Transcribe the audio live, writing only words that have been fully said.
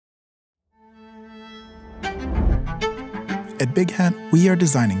At BigHat, we are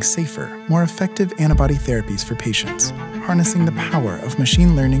designing safer, more effective antibody therapies for patients, harnessing the power of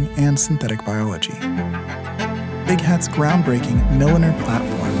machine learning and synthetic biology. BigHat's groundbreaking Milliner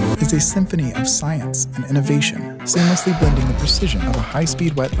platform is a symphony of science and innovation, seamlessly blending the precision of a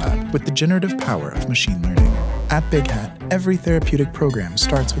high-speed wet lab with the generative power of machine learning. At BigHat, every therapeutic program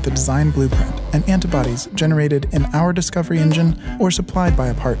starts with a design blueprint and antibodies generated in our discovery engine or supplied by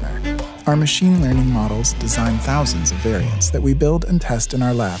a partner. Our machine learning models design thousands of variants that we build and test in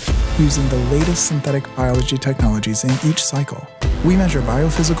our lab using the latest synthetic biology technologies in each cycle. We measure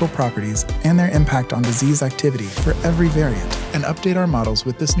biophysical properties and their impact on disease activity for every variant and update our models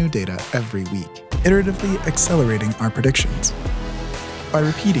with this new data every week, iteratively accelerating our predictions. By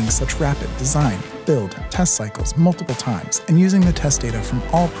repeating such rapid design, build, test cycles multiple times and using the test data from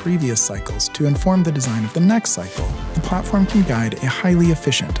all previous cycles to inform the design of the next cycle, the platform can guide a highly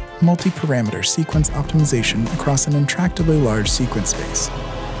efficient, multi-parameter sequence optimization across an intractably large sequence space.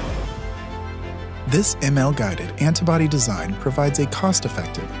 This ML-guided antibody design provides a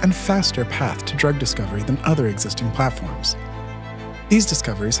cost-effective and faster path to drug discovery than other existing platforms. These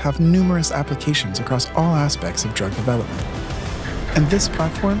discoveries have numerous applications across all aspects of drug development. And this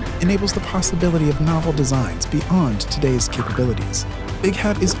platform enables the possibility of novel designs beyond today's capabilities.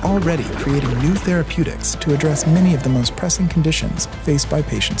 BigHat is already creating new therapeutics to address many of the most pressing conditions faced by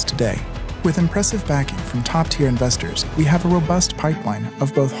patients today. With impressive backing from top-tier investors, we have a robust pipeline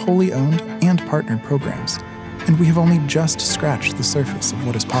of both wholly owned and partnered programs, and we have only just scratched the surface of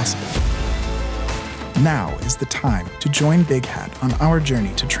what is possible. Now is the time to join BigHat on our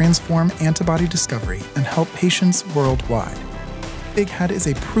journey to transform antibody discovery and help patients worldwide. BigHat is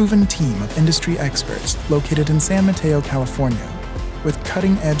a proven team of industry experts located in San Mateo, California, with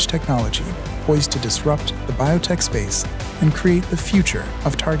cutting-edge technology poised to disrupt the biotech space and create the future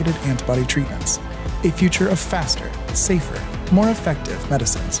of targeted antibody treatments, a future of faster, safer, more effective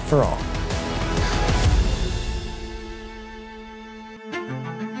medicines for all.